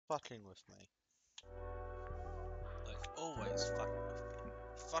fucking with me. Like, always fucking with me.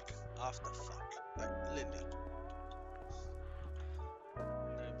 Fuck after fuck. Like, literally.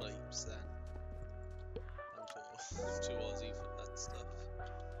 No bleeps then. I'm too Aussie for that stuff.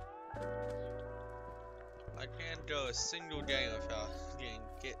 I can't go a single game without getting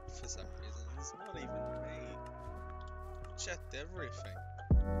get for some reason. It's not even me. Checked everything.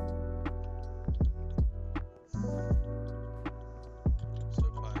 So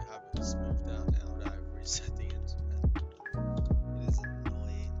if I have it smoothed out now that I've reset the internet. It is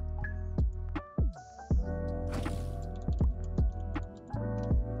annoying. I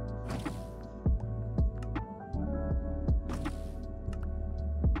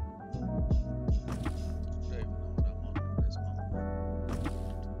don't even know what I'm on this month.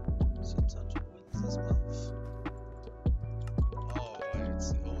 600 wins this month. Oh, wait, it's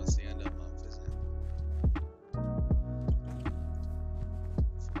almost the end of the month, isn't it?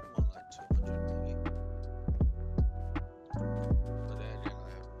 I'm on like 200 maybe. But then again, I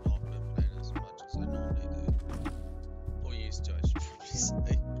have not been playing as much as I normally do. Or used to, I should probably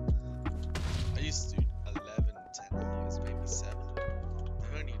say. I used to do 11, 10 hours, maybe 7.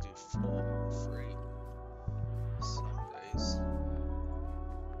 I only do 4, 3 some days.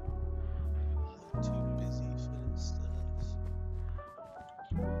 I'm too busy for this stuff.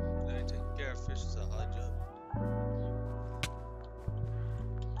 Taking care of fish is a hard job.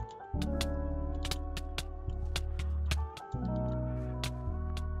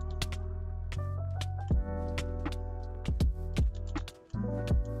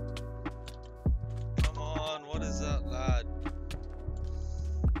 Come on, what is that, lad?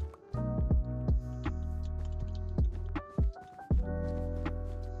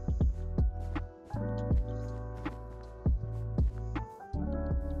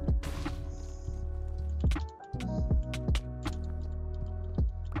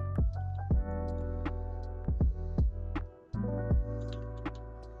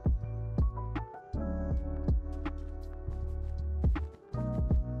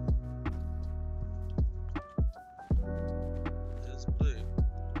 It's blue.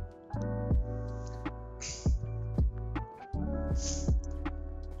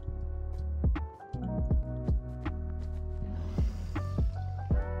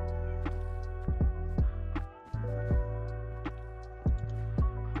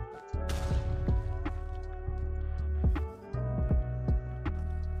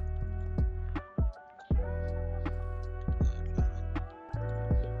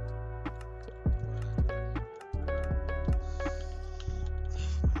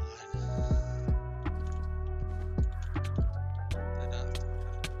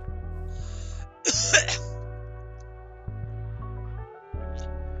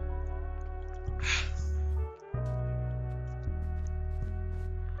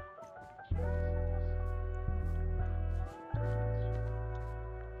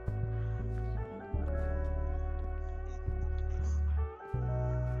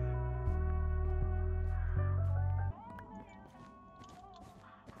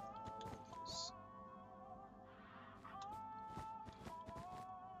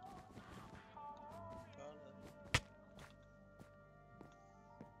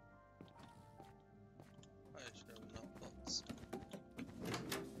 I should have enough bots.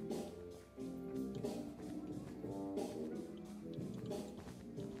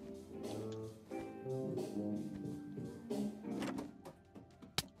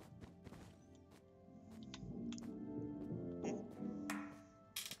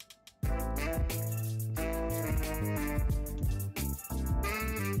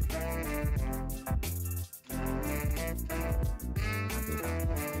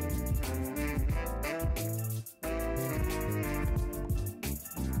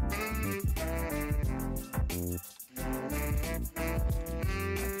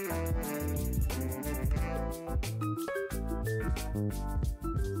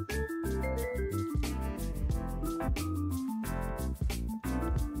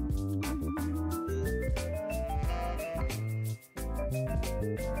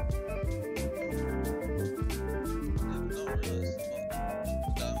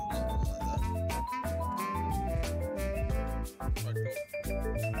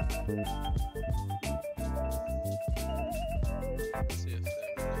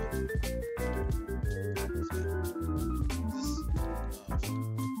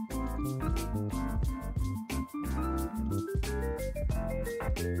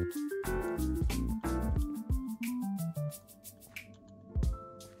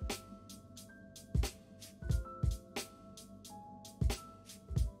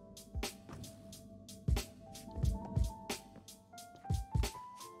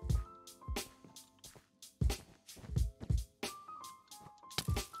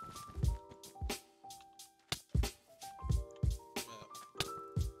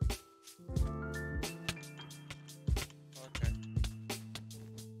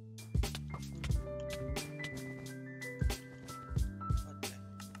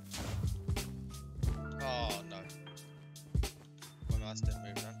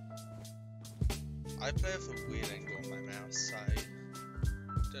 I play with a weird angle on my mouse. I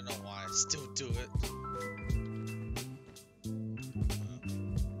don't know why I still do it.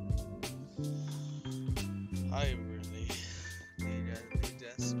 I really need a new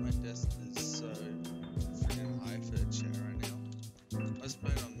desk. My desk is so freaking high for the chair right now. I was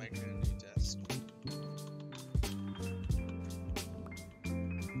planning on making a new desk.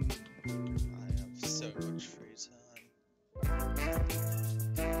 I have so much free time.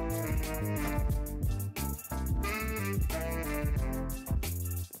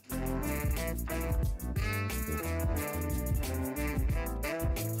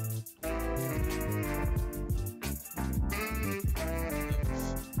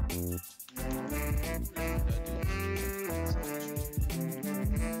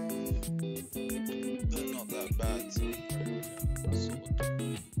 They're not that bad, so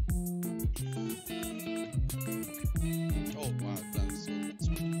oh wow, that's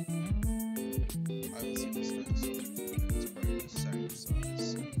really. I haven't seen this dinosaur. It's probably the same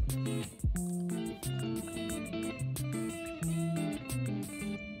size.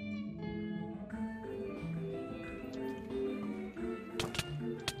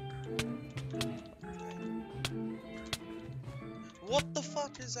 What the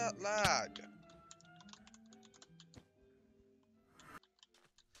fuck is that lag?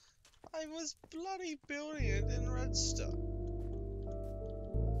 I was bloody building it in redstone.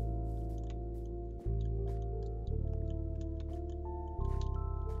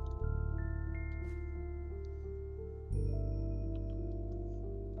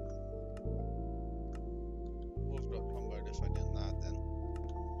 Would have got comboed if I did that then.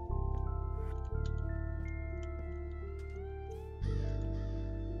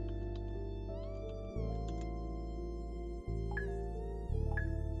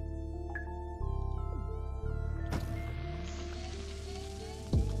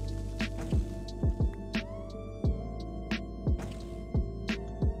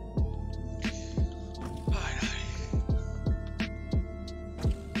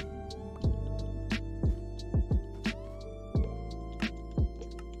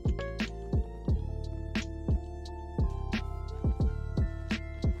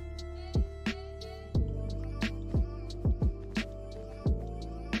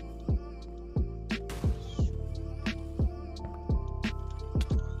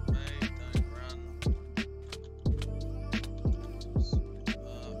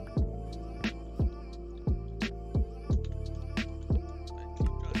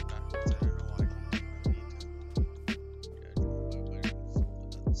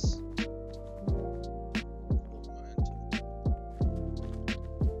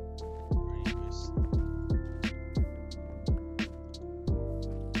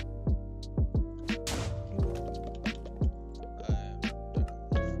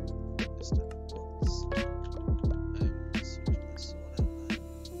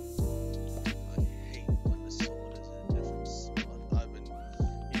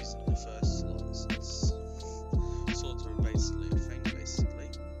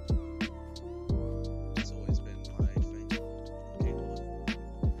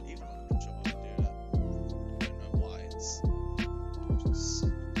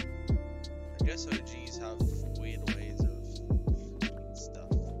 SOGs have weird ways of doing stuff.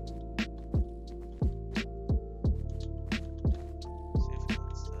 See if it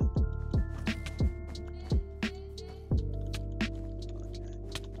wants to.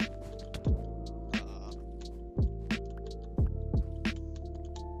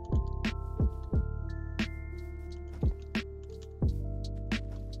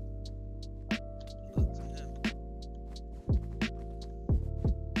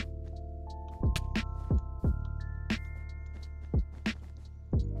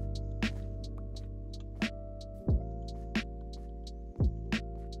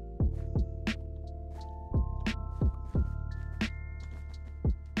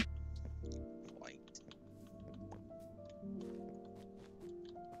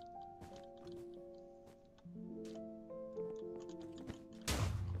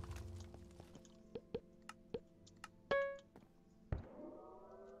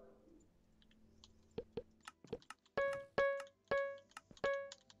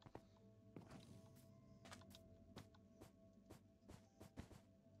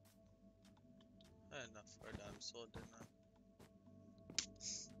 I had enough for a damn sword, didn't I?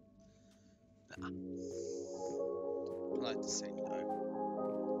 Nah. I like to say no.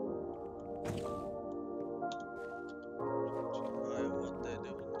 What they're doing, they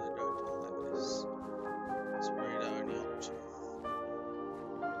don't do like this. It's really the only option.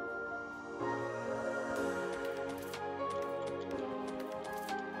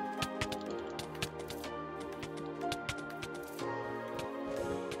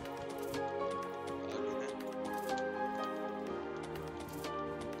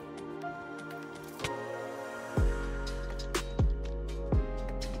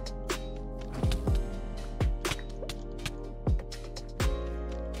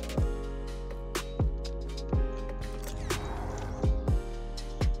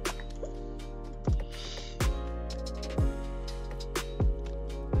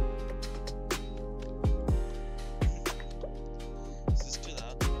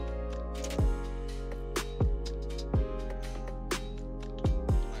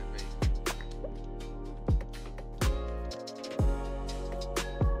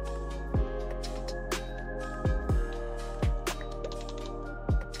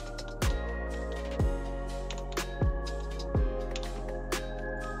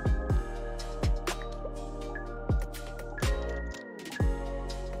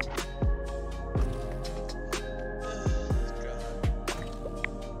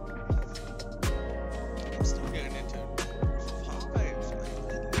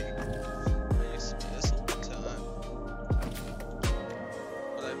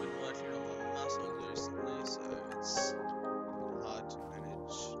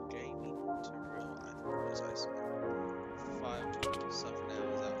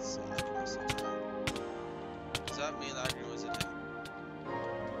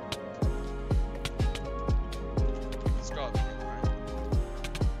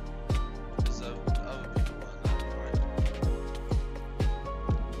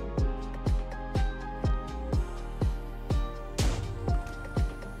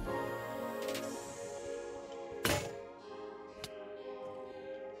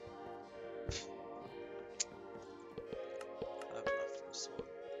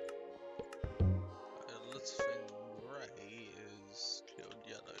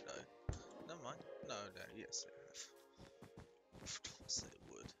 Yes, they have. Of course they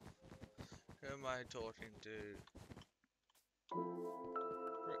would. Who am I talking to?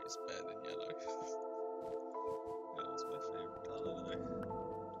 Red is better than yellow. Yellow's my favourite colour though.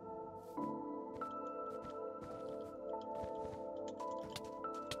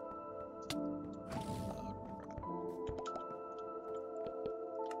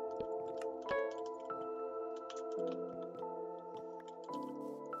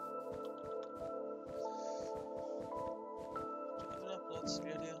 Lots to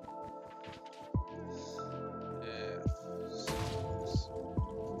get here. Yeah.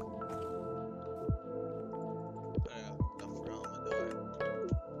 Enough for armor, do I?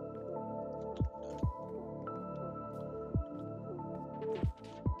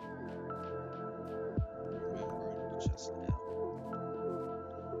 Remembering just now.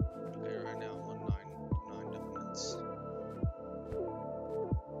 Okay, right now I'm on 9 diamonds.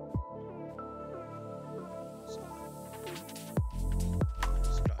 So.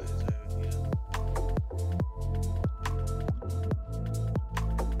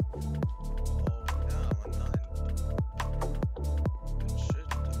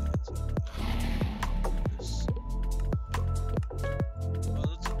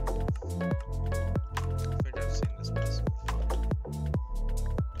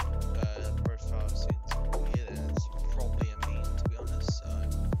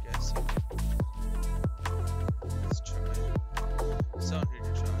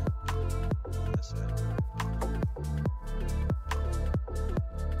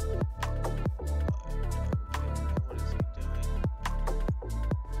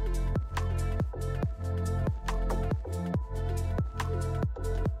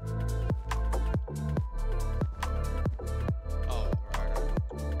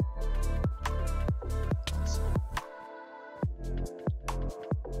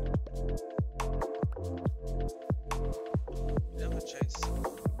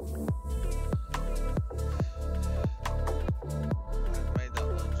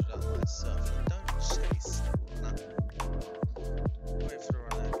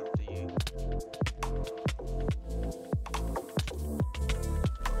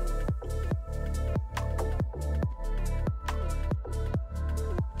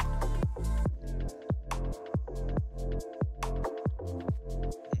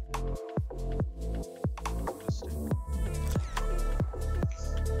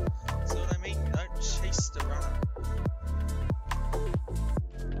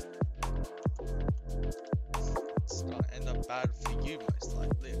 Bad for you, most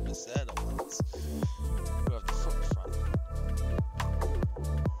likely, because they're the ones who have the front.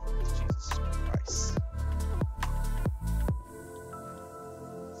 Jesus Christ.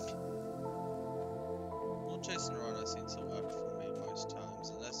 Well, chasing around seems to work for me most times,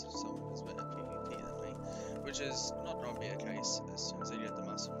 unless if someone has better PvP than me, which is not going to be a case as soon as I get the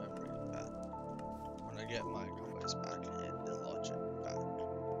muscle memory back. When I get my combos back and the logic back.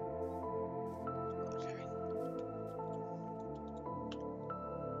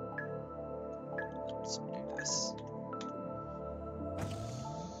 Let's do this.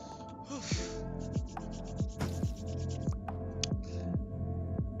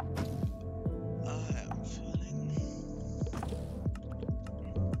 I am feeling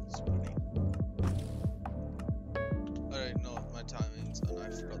sweaty. I don't know what my timing's and I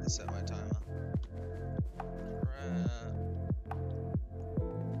forgot to set my timer.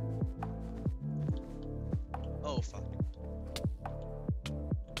 Oh fuck.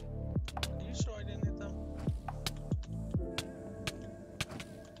 Are you sure I didn't hit them?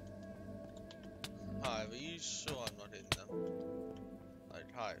 Hive, are you sure I'm not hitting them? Like,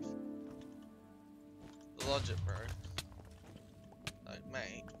 Hive. The logic, bro. Like,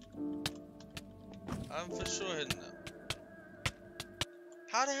 mate. I'm for sure hitting them.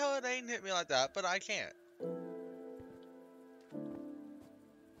 How the hell did they hit me like that, but I can't?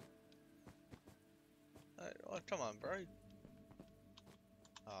 Like, oh, come on, bro.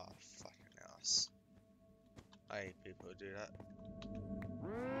 Oh, fucking ass. I hate people who do that.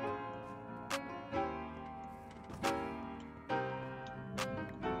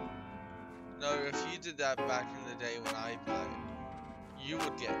 No, if you did that back in the day when I played, you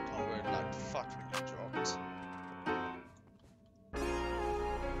would get comboed like fuck when you dropped.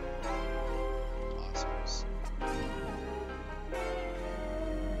 Assholes.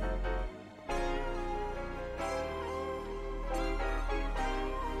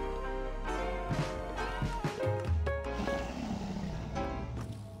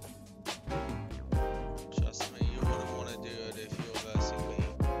 Trust me, you wouldn't want to do it if you were versing me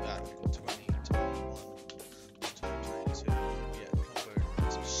back in 2021 or 2022. Yeah, combo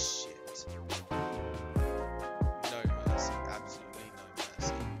to shit.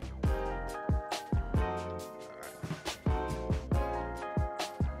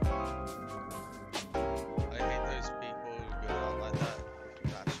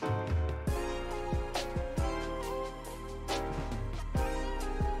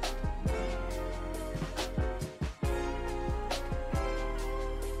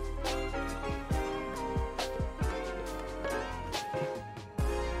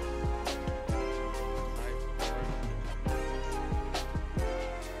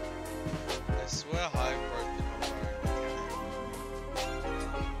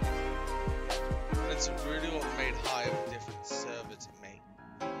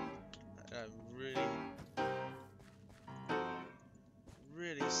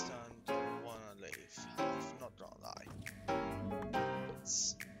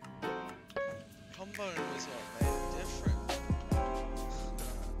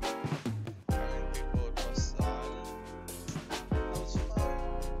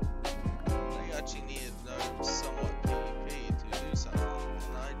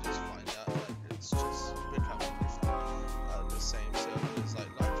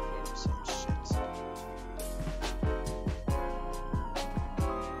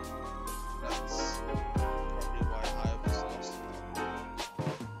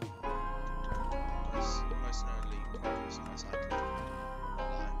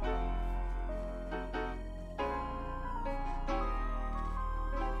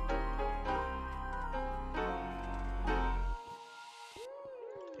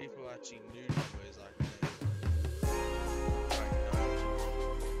 actually knew numbers like right now.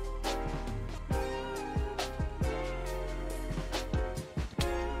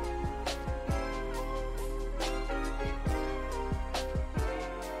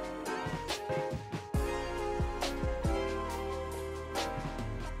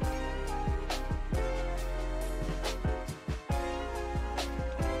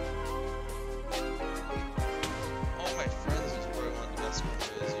 All my friends was probably one of the best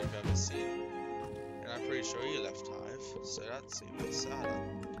players you've ever seen. And I'm pretty sure you left Hive, so that's even sadder.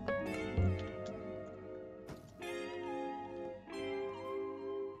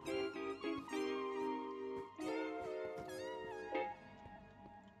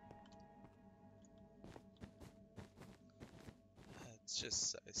 It's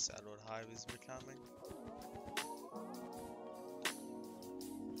just so sad what Hive is becoming.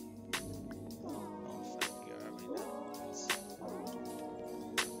 Oh, thank you, Arena.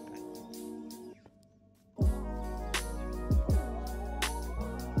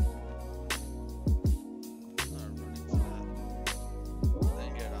 Not running for that. Then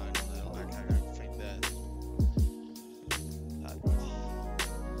again, I don't know, like, I don't think that good.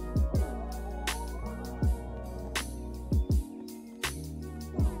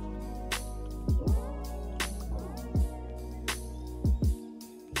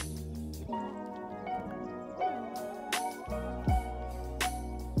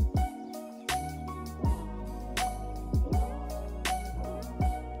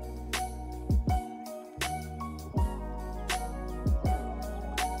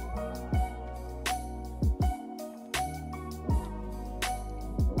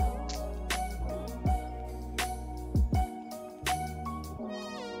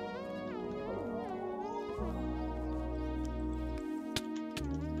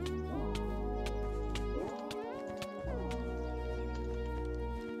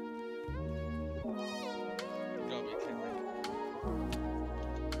 You gotta be kidding me.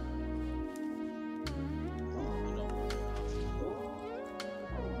 I'm not moving enough.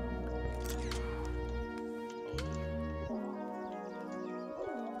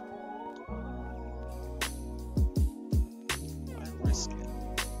 I risk it.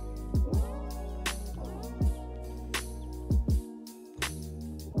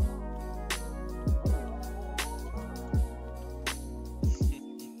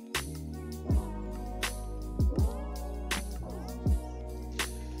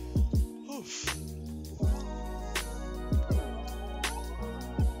 Oof.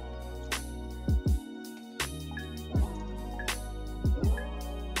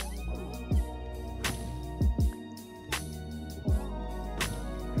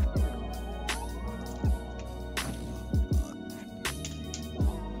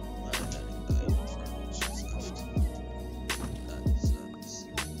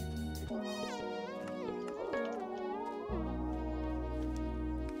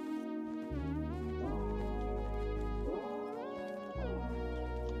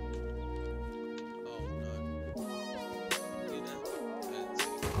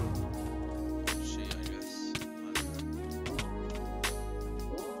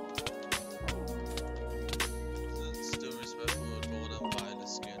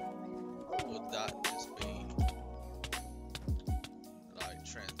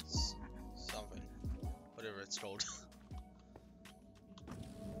 It's called.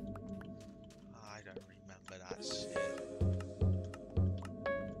 I don't remember that shit.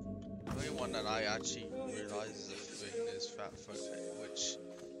 The only one that I actually realise is a thing is fat phobic, which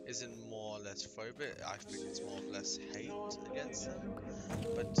isn't more or less phobic. I think it's more or less hate against them.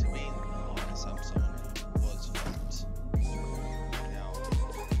 But to be honest, I'm someone who was fat. Now,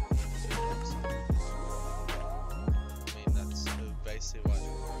 I mean, that's basically what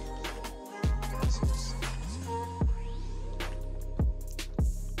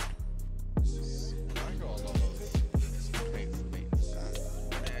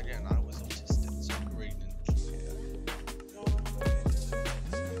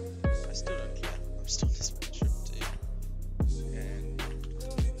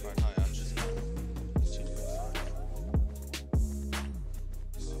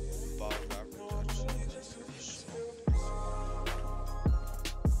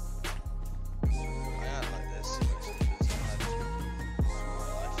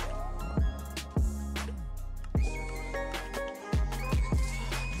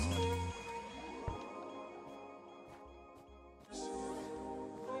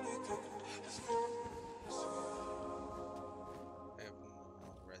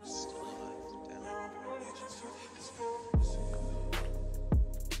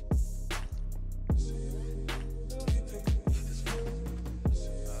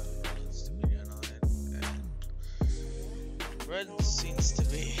Fred seems to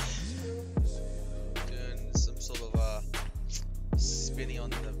be doing some sort of spinning on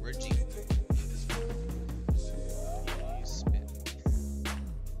the Reggie. You spin.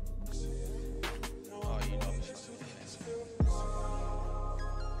 Oh, you know me.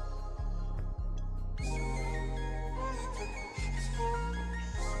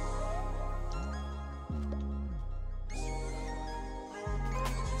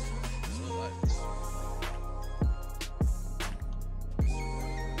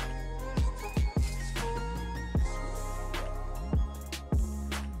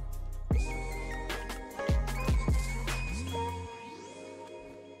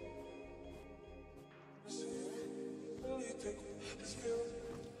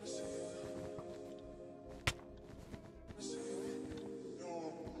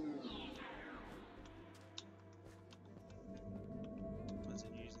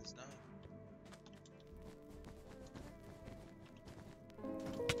 Wasn't using his name.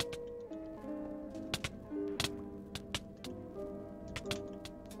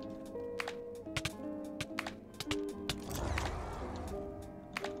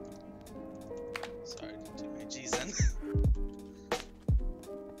 Sorry, didn't do my G's then.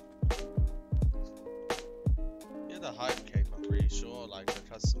 Yeah, the Hive cape, I'm pretty sure, like the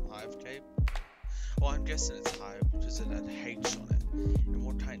custom Hive cape. Well, I'm guessing it's Hive because it had H on it. And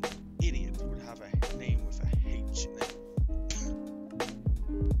what kind of idiot would have a name with a H in it?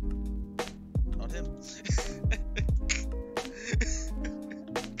 Not him.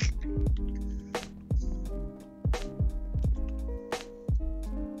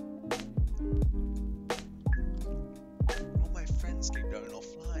 All my friends keep going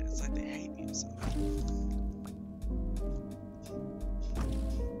offline. It's like they hate me or something.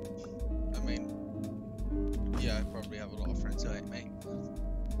 I mean, yeah, I probably have a lot of friends who hate me.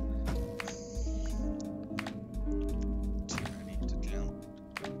 Too many to count.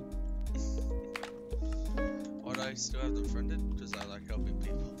 Why do I still have them friended? Because I like helping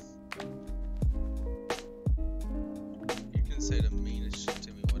people. You can say the meanest shit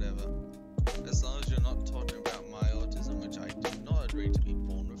to me, whatever. As long as you're not talking about my autism, which I do not agree to be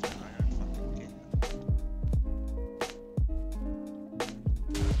born with, and I don't fucking care.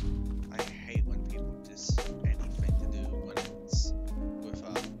 I hate when people diss anything to do when it's with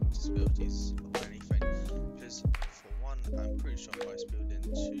disabilities or anything. Because for one, I'm pretty sure most people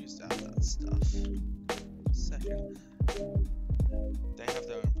didn't choose to have that stuff. Second, they have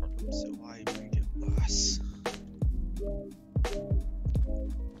their own problems, so why make it worse?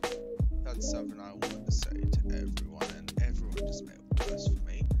 That's something I wanted to say to everyone, and everyone just made it worse for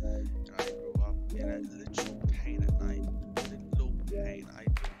me. And I grew up in a literal pain at night. Literal pain. I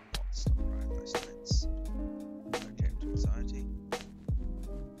could not stop crying most nights. I came to anxiety.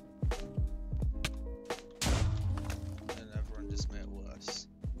 And everyone just made it worse.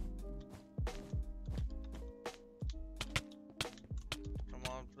 Come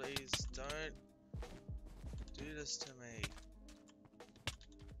on, please, don't do this to me.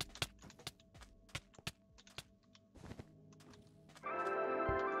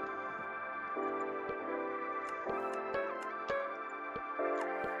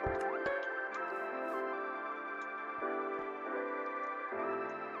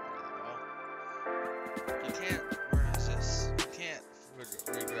 You can't resist. You can't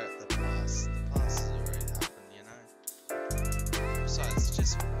regret the past. The past has already happened, you know. Besides, it's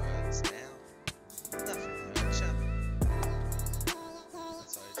just words now. Nothing hurts you. That's how I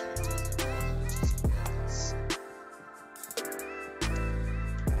try to tell everyone. It's just words.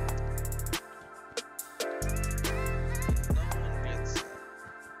 No one gets it.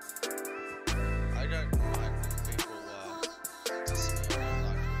 I don't mind when people just don't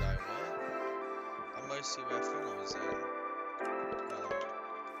like who they were. I mostly wear flannels and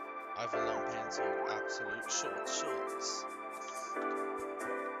either long pants or absolute shorts.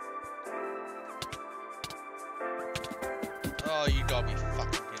 Oh, you gotta be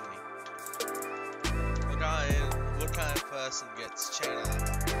fucking kidding me. What kind of person gets chain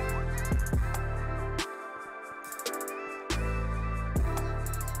armor?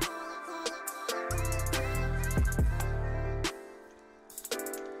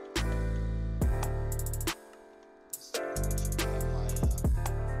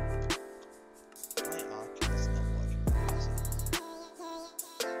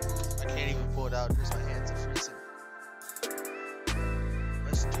 Out because my hands are freezing.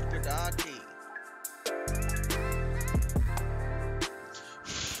 My stupid RT.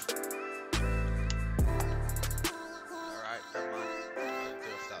 Alright, never mind. I'll do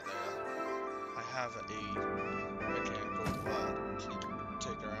without that. I have a mechanical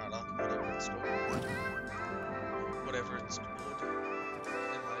taker out, whatever it's called. whatever it's called in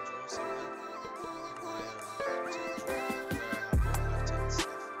my drawer somewhere. In my tent drawer, where I have all my tent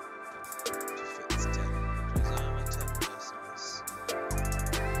stuff to fix tent. Because I am a tent person.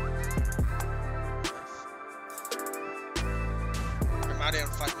 Come out here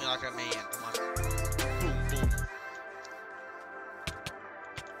and fight me like a man. Come on. Boom, boom.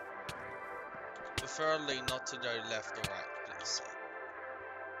 Preferably not to go left or right, please, sir.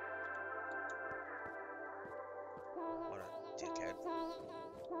 What a dickhead. Do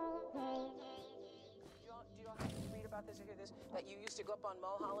you all read about this or hear this? That you used to go up on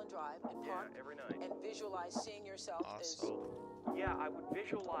Mulholland Drive and park every night. and visualize seeing yourself Asshole. Yeah, I would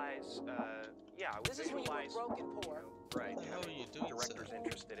visualize. This is when you were broke and poor. Right. What the hell are you doing, directors sir?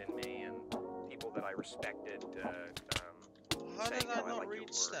 interested in me and people that I respected. How did saying, I "Oh, not like your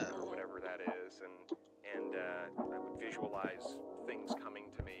reach work," that? or whatever that is, and I would visualize things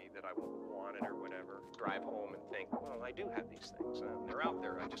coming to me that I wanted or whatever. Drive home and think, well, I do have these things. They're out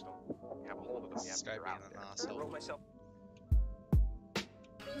there. I just don't have a hold of them yet. This But guy they're being out an there. I asshole. wrote myself.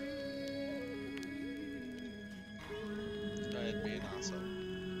 Go ahead, be an asshole.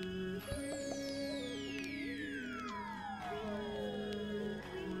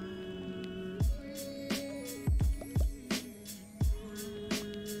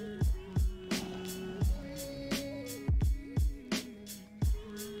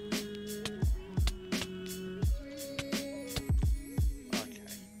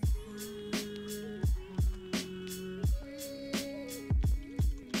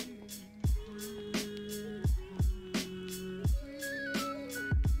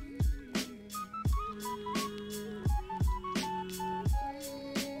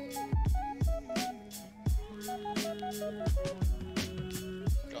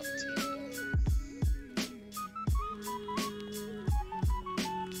 Got teamed on.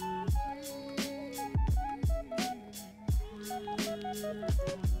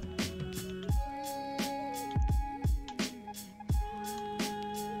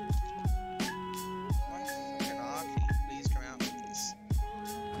 My fucking Arky, please come out, please.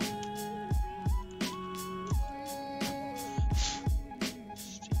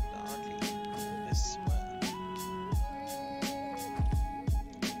 Stupid Arky, I swear.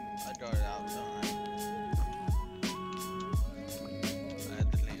 I got it out, don't I? I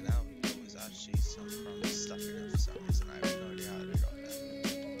had to clean it out. It was actually some crumbs stuck in it for some reason. I have no idea how they got there.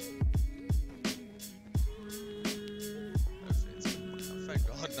 Hopefully it's good now. Thank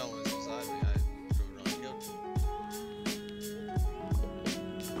God no one's beside me. I drove it on guilt.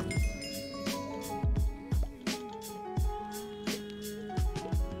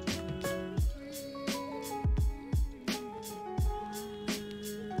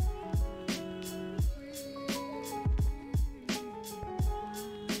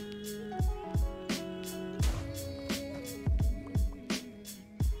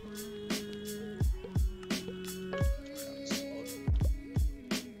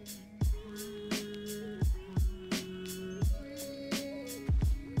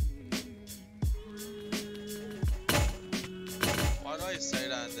 Why do I say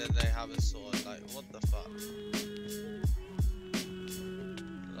that and then they have a sword? Like, what the fuck?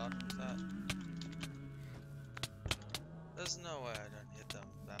 Good luck with that. There's no way I don't hit them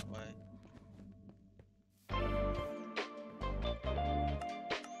that way.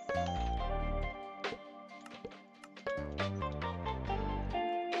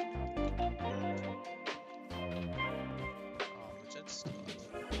 Oh, Magen's still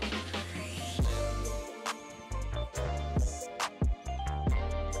alive.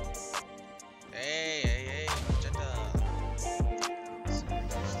 Hey, Magenta.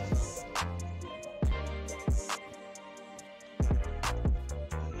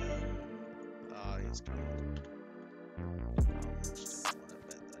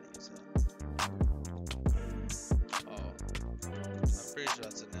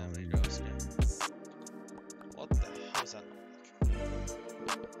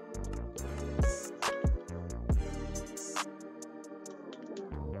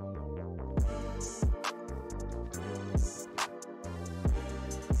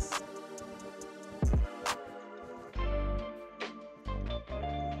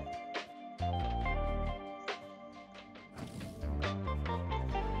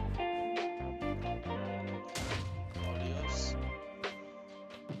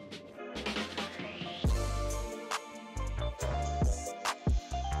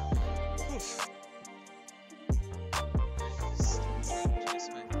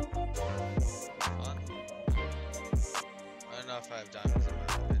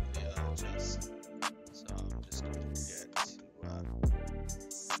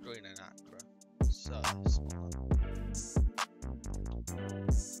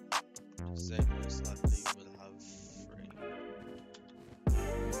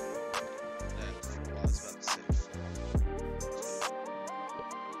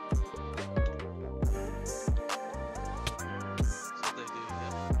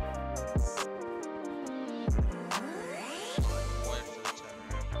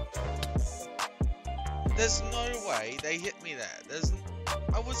 There's no way they hit me there.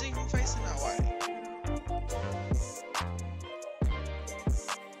 I wasn't even facing that way.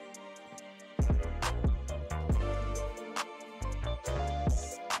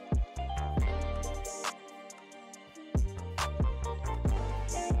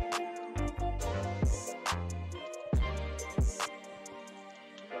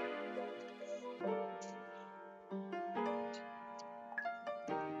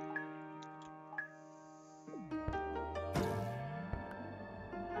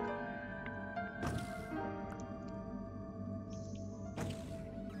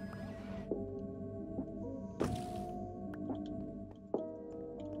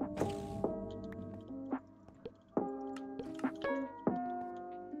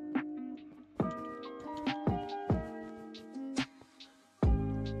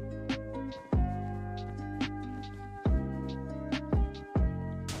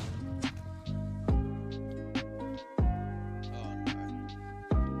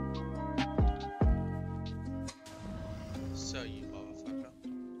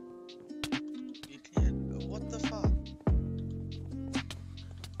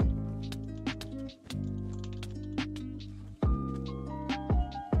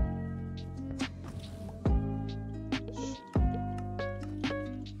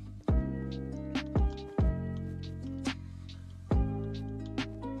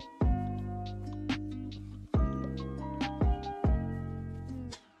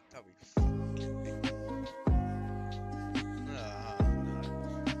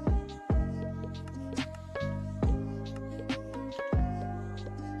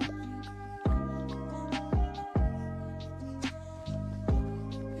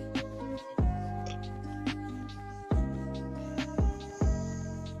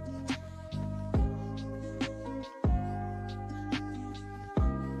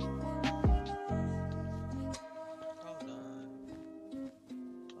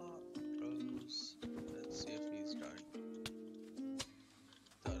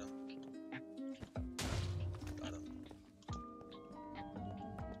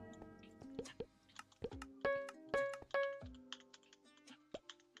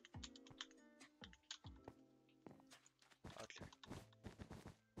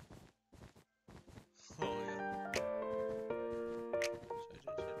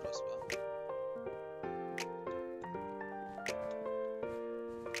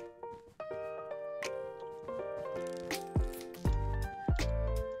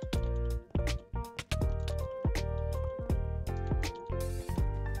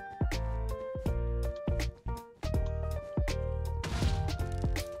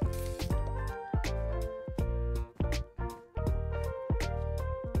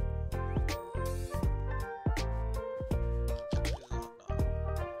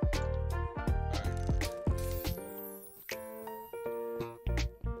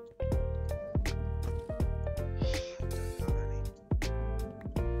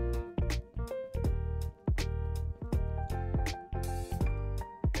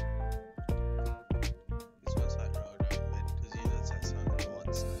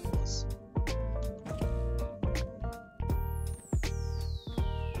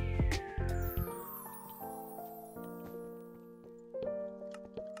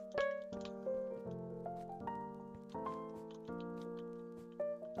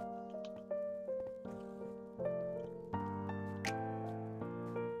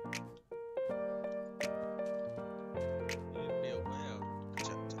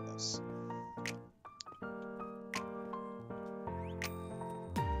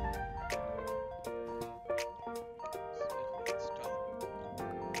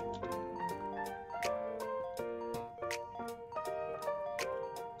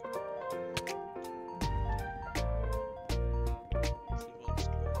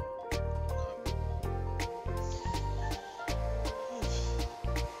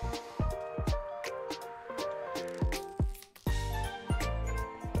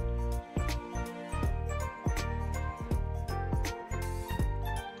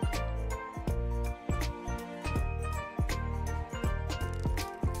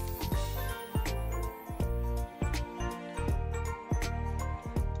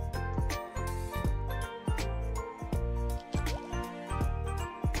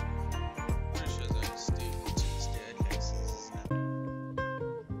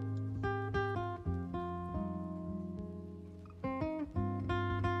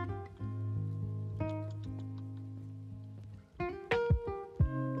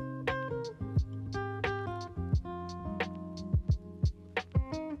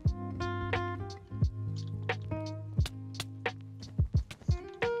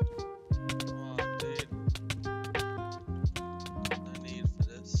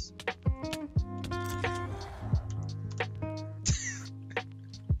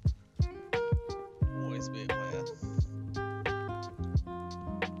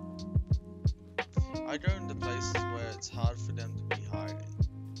 I go into places where it's hard for them to be hiding,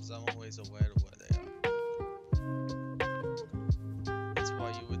 because I'm always aware of where they are. That's why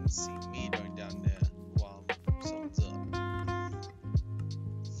you wouldn't see me going down there while someone's up.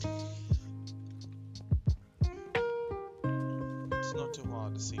 It's not too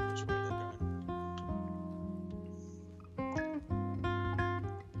hard to see which way they're going.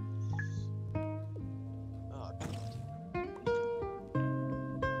 Oh god.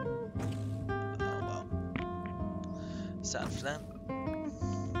 Oh well. Sad for them.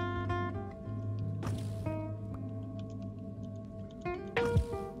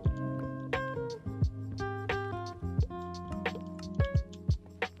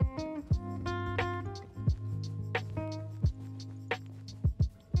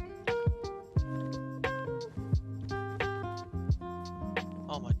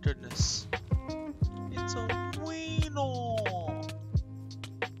 Oh my goodness. It's a wiener!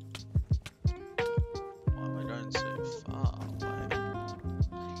 Why am I going so far away?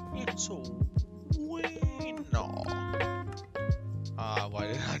 It's a wiener! Why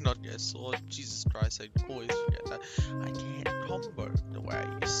did I not get a sword? Jesus Christ, I always forget that. I can't combo the way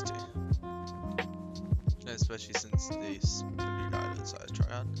I used to. Especially since these blue guidance I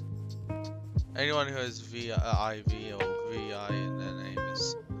try out. Anyone who has IV or VI in their name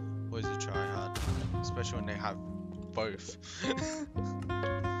is always a tryhard, especially when they have both.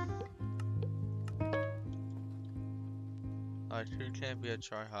 Like, who can't be a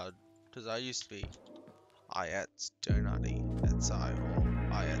tryhard? Because I used to be IETS Donati Etsai or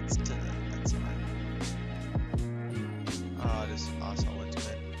IETS Dylan Etsai. Ah, this asshole went to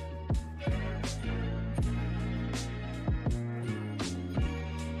bed.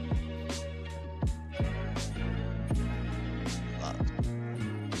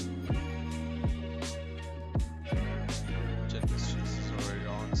 Goodness, this is already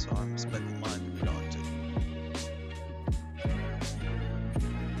on, so I'm expecting mine to be on too.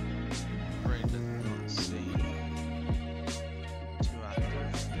 Brain does not seem too active,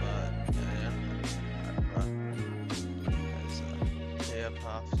 but yeah. Right. There's a clear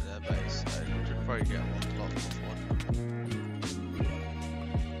path to their base. I should probably get one block before.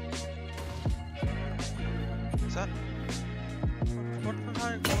 Is that? What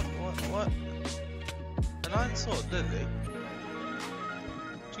behind? What? An iron sword, Lily?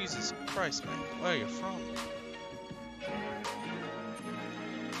 Jesus Christ, mate. Where are you from?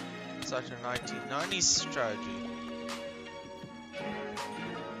 Such a 1990s strategy.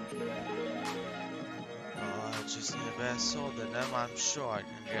 Oh, I just need a better sword than them. I'm sure I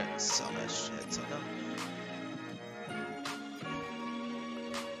can get some extra hits on them.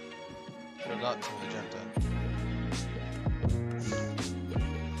 Good luck to Magenta.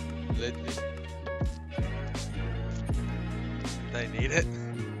 Lily. They need it.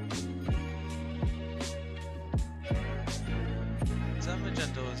 Is that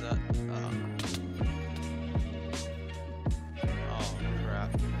Magenta or is that? Oh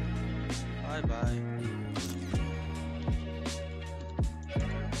crap. Bye bye.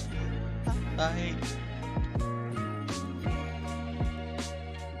 Bye.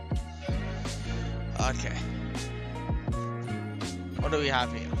 Okay. What do we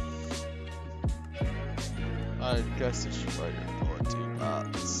have here? I guess I should probably record 2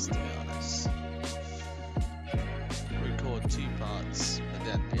 parts, to be honest. Record 2 parts, but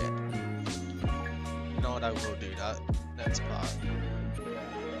then, yeah. You know what, I will do that next part.